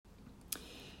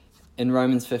In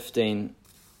Romans 15,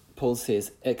 Paul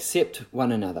says, accept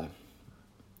one another.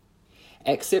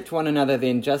 Accept one another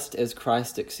then, just as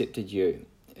Christ accepted you,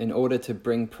 in order to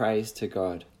bring praise to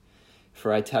God.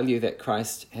 For I tell you that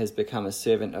Christ has become a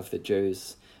servant of the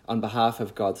Jews on behalf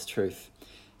of God's truth,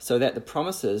 so that the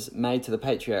promises made to the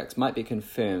patriarchs might be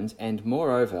confirmed, and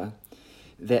moreover,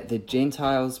 that the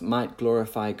Gentiles might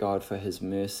glorify God for his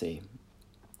mercy.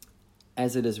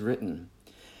 As it is written,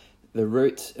 the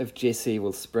root of Jesse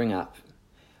will spring up,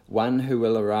 one who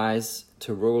will arise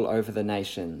to rule over the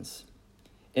nations.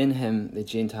 In him the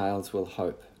Gentiles will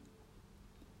hope.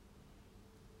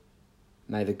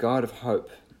 May the God of hope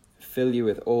fill you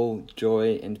with all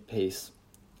joy and peace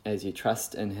as you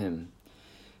trust in him,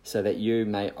 so that you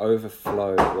may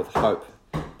overflow with hope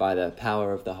by the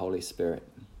power of the Holy Spirit.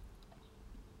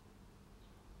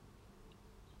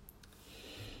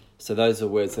 So those are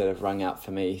words that have rung out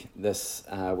for me this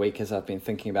week as I've been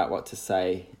thinking about what to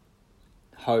say.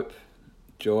 Hope,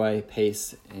 joy,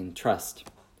 peace, and trust.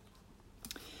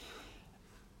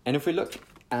 And if we look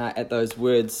at those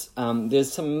words,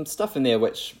 there's some stuff in there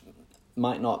which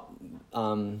might not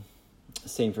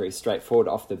seem very straightforward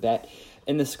off the bat.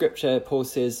 In the scripture, Paul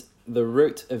says, the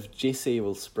root of Jesse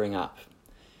will spring up.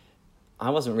 I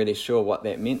wasn't really sure what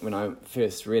that meant when I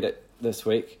first read it this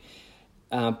week.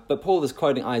 But Paul is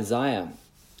quoting Isaiah.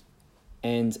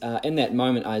 And in that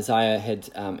moment, Isaiah had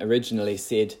originally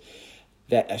said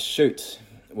that a shoot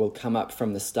will come up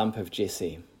from the stump of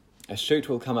Jesse. A shoot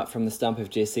will come up from the stump of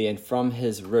Jesse, and from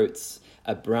his roots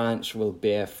a branch will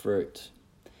bear fruit.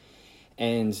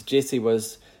 And Jesse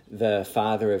was the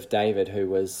father of David, who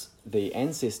was the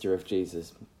ancestor of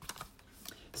Jesus.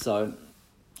 So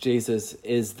Jesus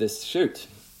is this shoot.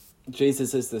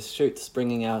 Jesus is this shoot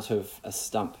springing out of a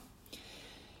stump.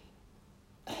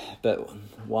 But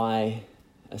why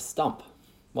a stump?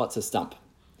 What's a stump?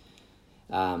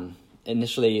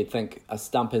 Initially, you'd think a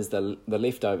stump is the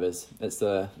leftovers. It's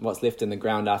what's left in the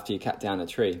ground after you cut down a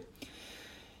tree.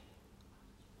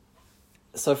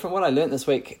 So from what I learnt this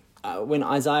week, when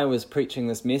Isaiah was preaching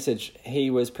this message,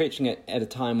 he was preaching it at a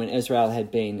time when Israel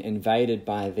had been invaded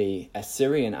by the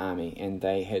Assyrian army, and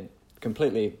they had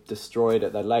completely destroyed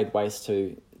it. They laid waste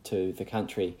to the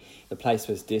country. The place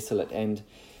was desolate, and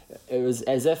it was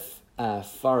as if a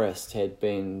forest had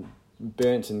been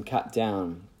burnt and cut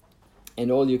down. And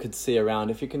all you could see around,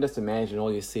 if you can just imagine,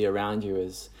 all you see around you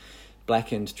is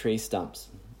blackened tree stumps.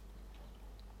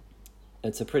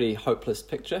 It's a pretty hopeless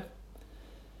picture.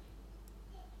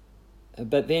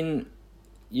 But then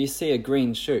you see a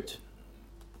green shoot.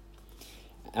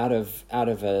 Out of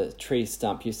a tree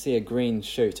stump, you see a green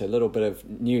shoot, a little bit of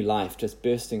new life just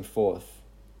bursting forth.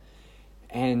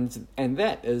 And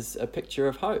that is a picture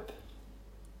of hope.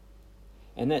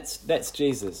 And that's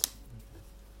Jesus.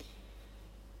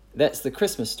 That's the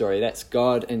Christmas story. That's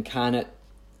God incarnate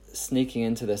sneaking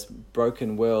into this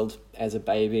broken world as a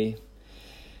baby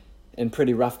in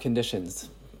pretty rough conditions,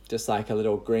 just like a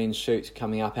little green shoot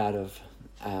coming up out of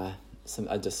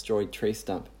a destroyed tree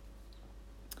stump.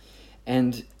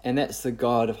 And that's the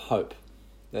God of hope.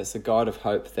 That's the God of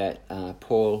hope that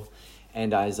Paul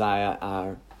and Isaiah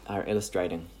are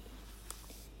illustrating.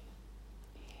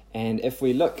 And if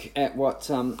we look at what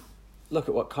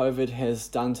COVID has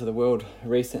done to the world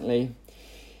recently,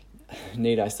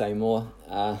 need I say more?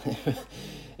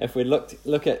 If we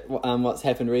look at what's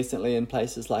happened recently in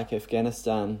places like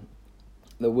Afghanistan,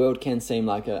 the world can seem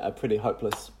like a pretty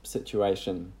hopeless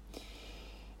situation,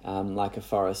 like a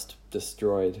forest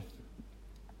destroyed.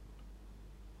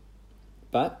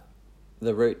 But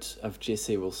the root of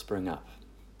Jesse will spring up.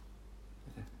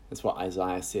 That's what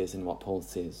Isaiah says and what Paul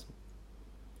says.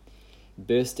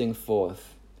 Bursting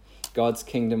forth, God's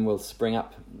kingdom will spring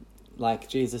up, like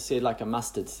Jesus said, like a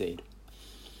mustard seed.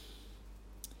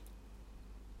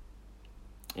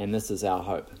 And this is our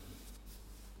hope.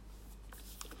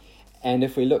 And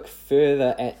if we look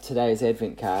further at today's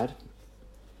Advent card,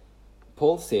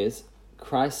 Paul says,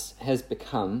 Christ has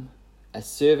become a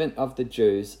servant of the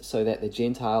Jews so that the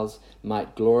Gentiles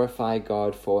might glorify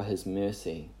God for his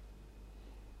mercy.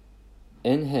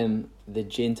 In him, the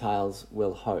Gentiles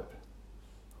will hope.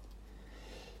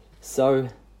 So,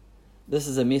 this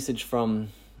is a message from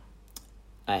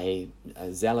a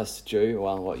zealous Jew,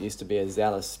 well, what used to be a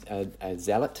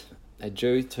zealot, a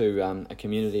Jew to a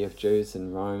community of Jews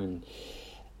in Rome,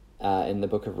 in the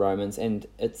book of Romans, and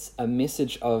it's a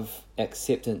message of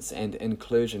acceptance and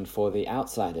inclusion for the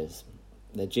outsiders,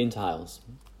 the Gentiles.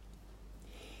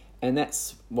 And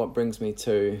that's what brings me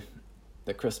to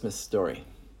the Christmas story.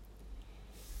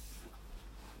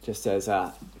 Just as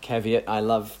a caveat, I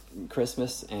love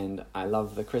Christmas and I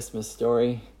love the Christmas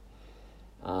story.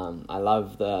 I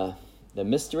love the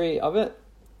mystery of it.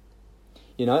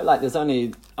 Like there's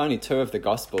only two of the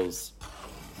Gospels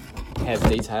have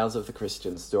details of the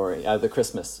Christmas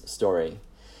story.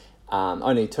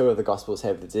 Only two of the Gospels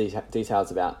have the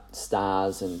details about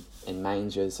stars and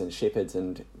mangers and shepherds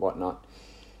and whatnot.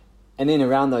 And then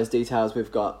around those details,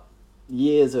 we've got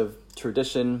years of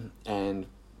tradition and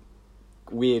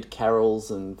weird carols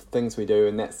and things we do,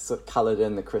 and that's sort of coloured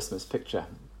in the Christmas picture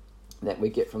that we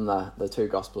get from the two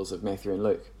Gospels of Matthew and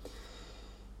Luke.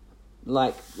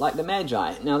 Like the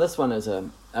Magi. Now this one is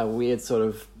a weird sort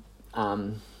of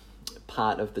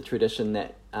part of the tradition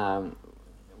that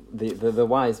the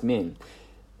wise men.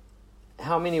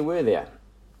 How many were there?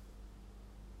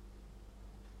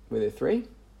 Were there 3?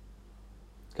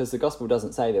 Because the Gospel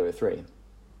doesn't say there were 3.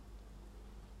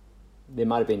 There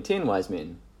might have been 10 wise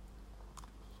men.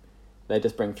 They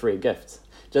just bring 3 gifts.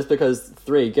 Just because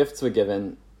 3 gifts were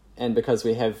given, and because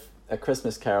we have a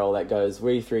Christmas carol that goes,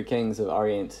 "We 3 kings of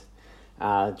Orient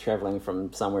are travelling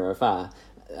from somewhere afar,"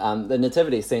 the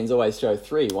nativity scenes always show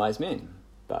 3 wise men,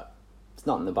 but it's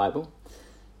not in the Bible.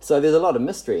 So there's a lot of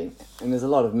mystery, and there's a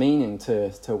lot of meaning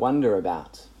to wonder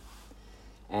about.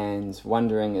 And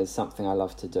wondering is something I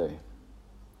love to do.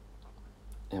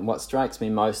 And what strikes me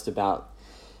most about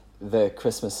the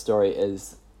Christmas story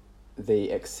is the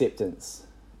acceptance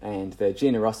and the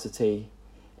generosity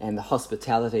and the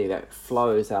hospitality that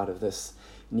flows out of this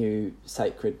new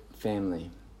sacred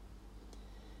family.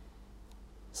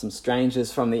 Some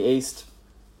strangers from the east,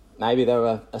 maybe they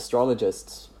were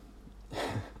astrologists.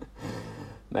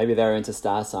 Maybe they're into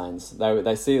star signs.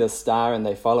 They see the star and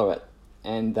they follow it.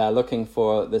 And they're looking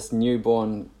for this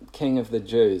newborn King of the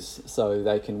Jews so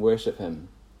they can worship him.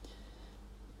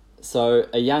 So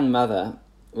a young mother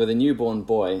with a newborn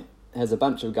boy has a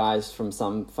bunch of guys from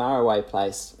some faraway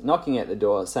place knocking at the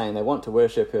door saying they want to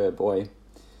worship her boy.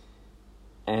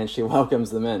 And she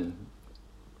welcomes them in.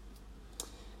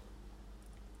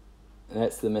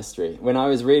 That's the mystery. When I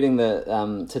was reading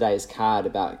the today's card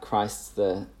about Christ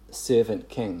the servant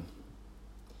king,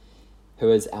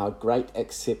 who is our great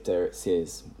acceptor, it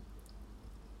says,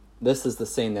 this is the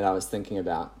scene that I was thinking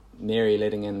about. Mary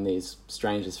letting in these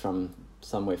strangers from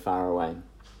somewhere far away.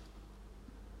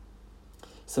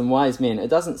 Some wise men. It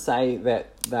doesn't say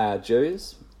that they are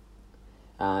Jews.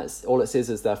 All it says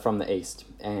is they're from the east.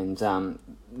 And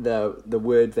the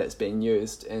word that's been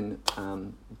used in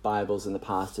Bibles in the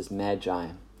past is magi,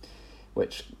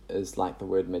 which is like the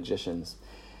word magicians.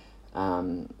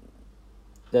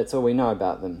 That's all we know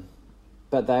about them.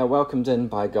 But they are welcomed in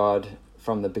by God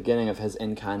from the beginning of his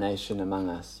incarnation among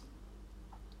us.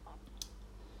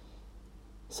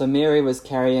 So Mary was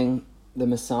carrying the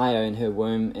Messiah in her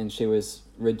womb, and she was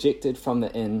rejected from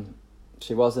the inn.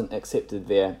 She wasn't accepted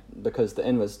there because the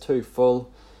inn was too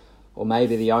full, or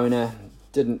maybe the owner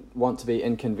didn't want to be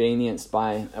inconvenienced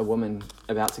by a woman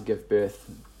about to give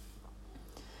birth.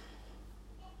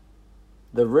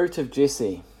 The root of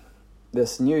Jesse,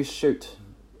 this new shoot,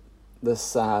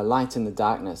 this light in the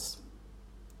darkness,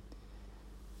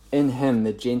 in him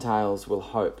the Gentiles will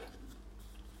hope.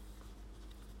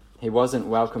 He wasn't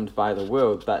welcomed by the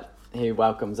world, but he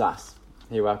welcomes us.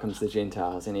 He welcomes the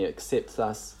Gentiles, and he accepts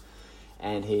us,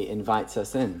 and he invites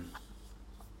us in.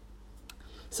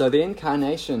 So the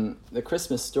incarnation, the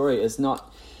Christmas story, is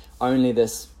not only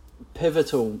this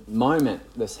pivotal moment,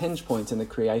 this hinge point in the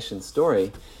creation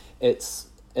story. It's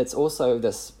also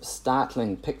this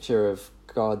startling picture of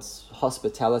God's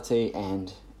hospitality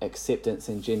and acceptance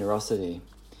and generosity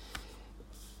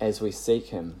as we seek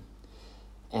him.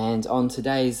 And on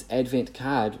today's Advent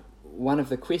card, one of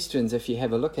the questions, if you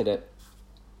have a look at it,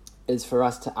 is for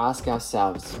us to ask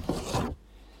ourselves,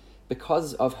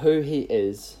 because of who he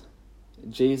is,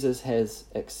 Jesus has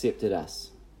accepted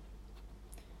us.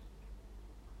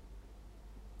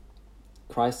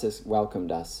 Christ has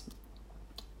welcomed us.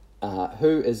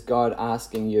 Who is God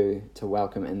asking you to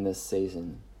welcome in this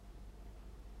season?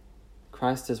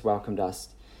 Christ has welcomed us.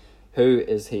 Who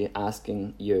is he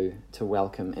asking you to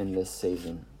welcome in this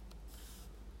season?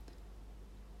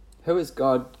 Who is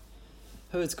God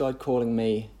calling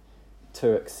me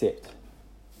to accept?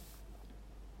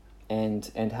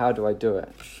 And how do I do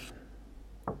it?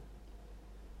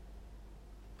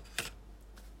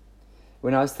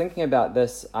 When I was thinking about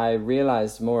this, I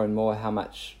realized more and more how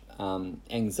much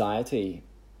anxiety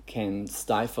can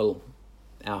stifle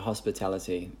our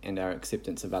hospitality and our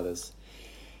acceptance of others.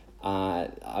 I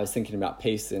was thinking about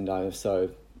peace, and I was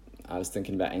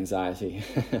thinking about anxiety.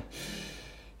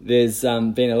 There's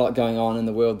been a lot going on in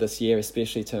the world this year,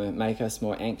 especially to make us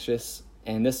more anxious.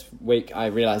 And this week, I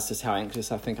realized just how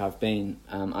anxious I think I've been.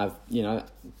 I've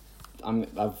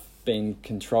been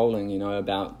controlling,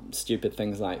 about stupid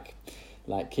things like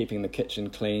keeping the kitchen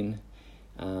clean.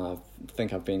 I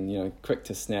think I've been, quick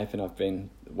to snap, and I've been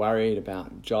worried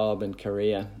about job and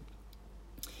career.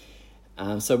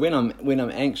 So when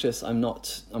I'm anxious, I'm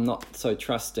not so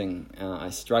trusting. I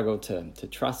struggle to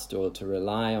trust or to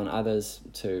rely on others,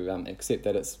 to accept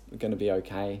that it's going to be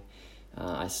okay.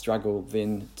 I struggle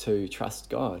then to trust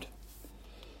God.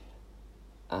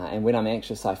 And when I'm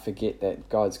anxious, I forget that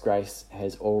God's grace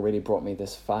has already brought me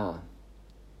this far.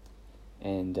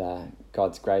 And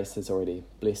God's grace has already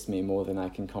blessed me more than I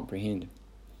can comprehend.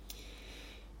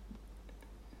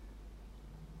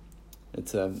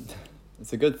 It's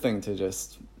a good thing to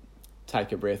just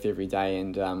take a breath every day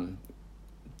and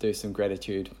do some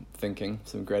gratitude thinking,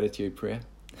 some gratitude prayer,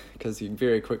 because you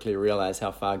very quickly realize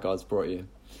how far God's brought you.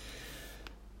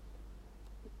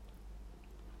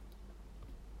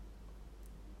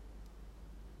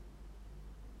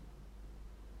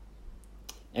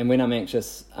 And when I'm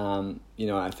anxious, I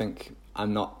think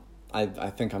I'm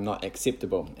not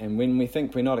acceptable. And when we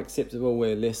think we're not acceptable,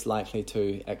 we're less likely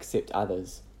to accept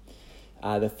others.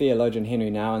 The theologian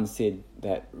Henry Nouwen said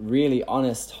that really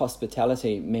honest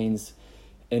hospitality means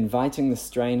inviting the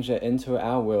stranger into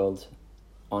our world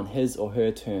on his or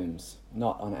her terms,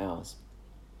 not on ours.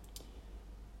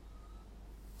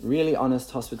 Really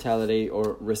honest hospitality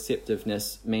or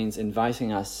receptiveness means inviting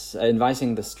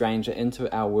the stranger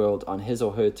into our world on his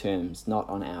or her terms, not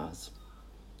on ours.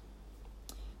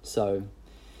 So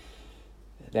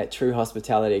that true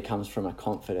hospitality comes from a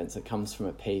confidence, it comes from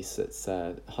a peace. It's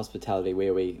hospitality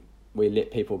where we let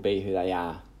people be who they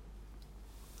are.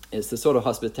 It's the sort of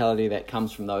hospitality that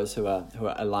comes from those who are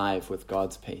alive with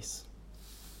God's peace.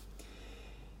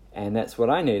 And that's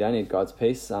what I need. I need God's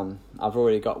peace. I've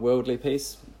already got worldly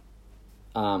peace.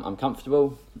 I'm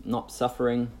comfortable, not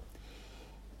suffering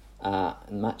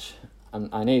much.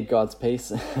 I need God's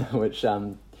peace, which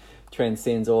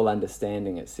transcends all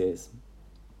understanding, it says.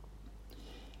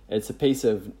 It's a piece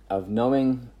of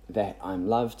knowing that I'm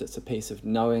loved. It's a piece of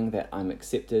knowing that I'm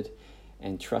accepted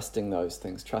and trusting those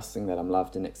things, trusting that I'm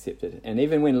loved and accepted. And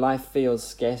even when life feels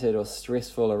scattered or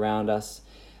stressful around us,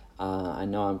 I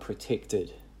know I'm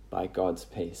protected by God's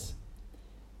peace.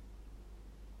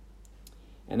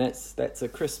 And that's a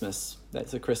Christmas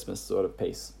sort of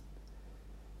peace.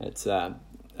 It's a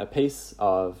peace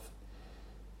of,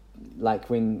 like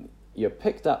when you're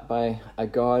picked up by a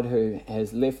God who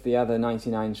has left the other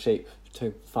 99 sheep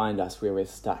to find us where we're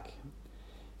stuck.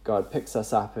 God picks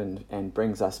us up and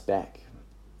brings us back.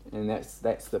 And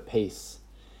that's the peace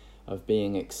of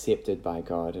being accepted by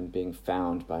God and being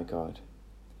found by God.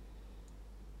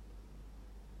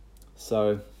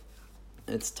 So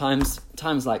it's times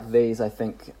like these, I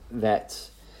think, that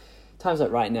times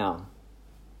like right now,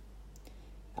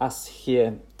 us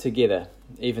here together,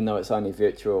 even though it's only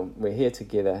virtual, we're here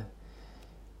together,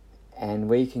 and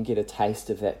we can get a taste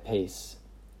of that peace.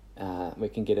 We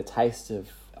can get a taste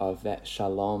of that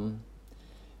shalom.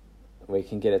 We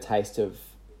can get a taste of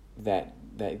that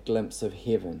glimpse of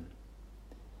heaven.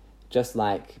 Just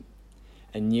like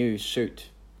a new shoot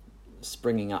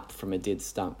springing up from a dead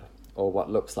stump, or what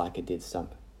looks like a dead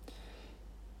stump.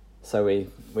 So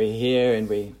we're here and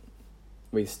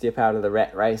we step out of the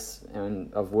rat race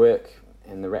of work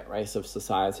and the rat race of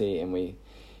society, and we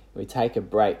take a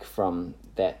break from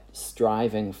that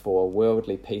striving for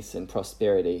worldly peace and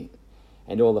prosperity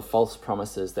and all the false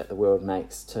promises that the world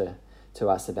makes to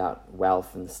us about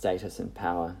wealth and status and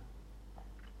power.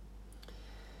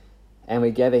 And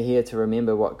we gather here to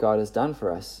remember what God has done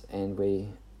for us, and we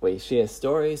share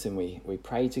stories, and we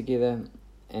pray together,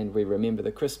 and we remember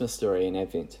the Christmas story in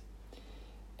Advent.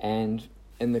 And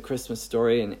in the Christmas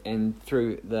story and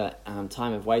through the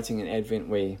time of waiting in Advent,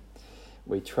 we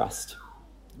trust.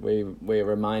 We're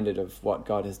reminded of what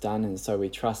God has done, and so we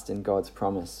trust in God's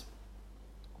promise.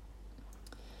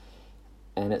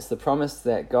 And it's the promise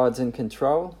that God's in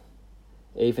control,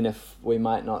 even if we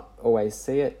might not always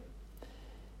see it.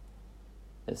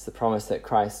 It's the promise that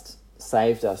Christ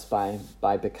saved us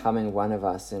by becoming one of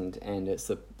us, and it's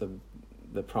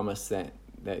the promise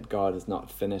that God is not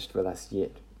finished with us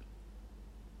yet.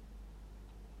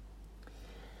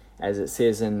 As it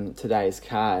says in today's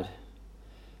card,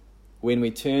 when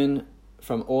we turn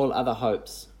from all other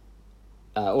hopes,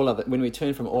 when we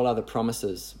turn from all other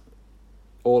promises,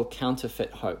 all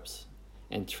counterfeit hopes,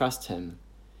 and trust Him,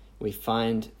 we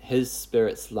find His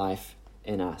Spirit's life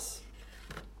in us.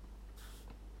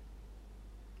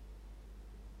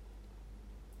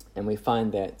 And we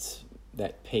find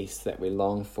that peace that we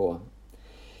long for.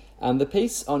 The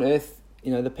peace on earth,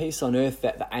 the peace on earth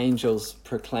that the angels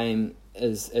proclaim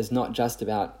is not just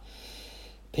about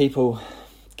people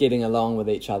getting along with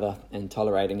each other and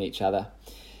tolerating each other.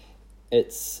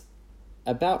 It's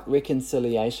about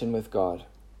reconciliation with God.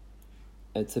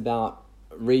 It's about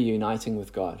reuniting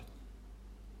with God.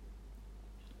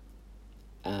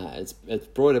 It's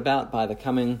brought about by the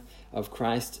coming of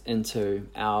Christ into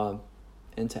our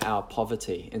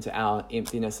poverty, into our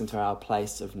emptiness, into our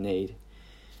place of need.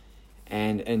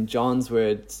 And in John's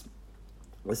words,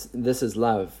 this is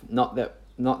love, not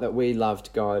that we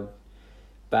loved God,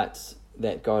 but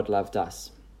that God loved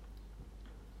us.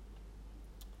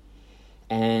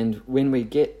 And when we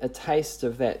get a taste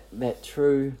of that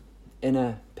true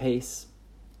inner peace,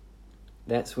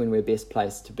 that's when we're best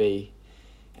placed to be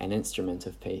an instrument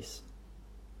of peace,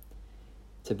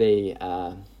 to be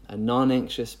a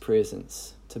non-anxious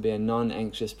presence,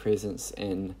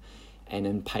 in an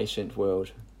impatient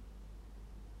world,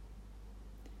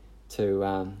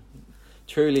 to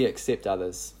truly accept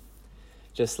others,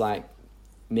 just like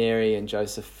Mary and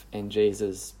Joseph and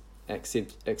Jesus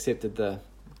accepted the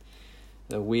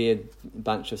weird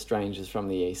bunch of strangers from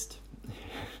the east.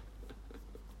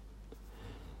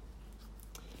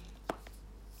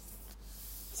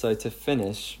 So to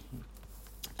finish,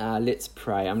 let's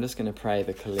pray. I'm just going to pray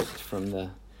the collect from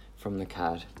the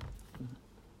card.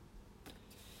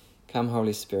 Come,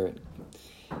 Holy Spirit.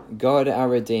 God, our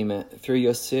Redeemer, through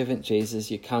your servant Jesus,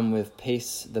 you come with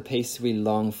peace, the peace we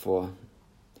long for.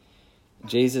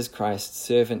 Jesus Christ,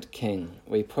 servant King,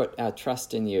 we put our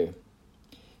trust in you.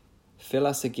 Fill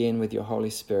us again with your Holy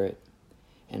Spirit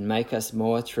and make us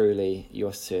more truly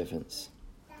your servants.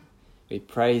 We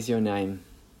praise your name.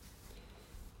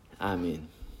 Amen.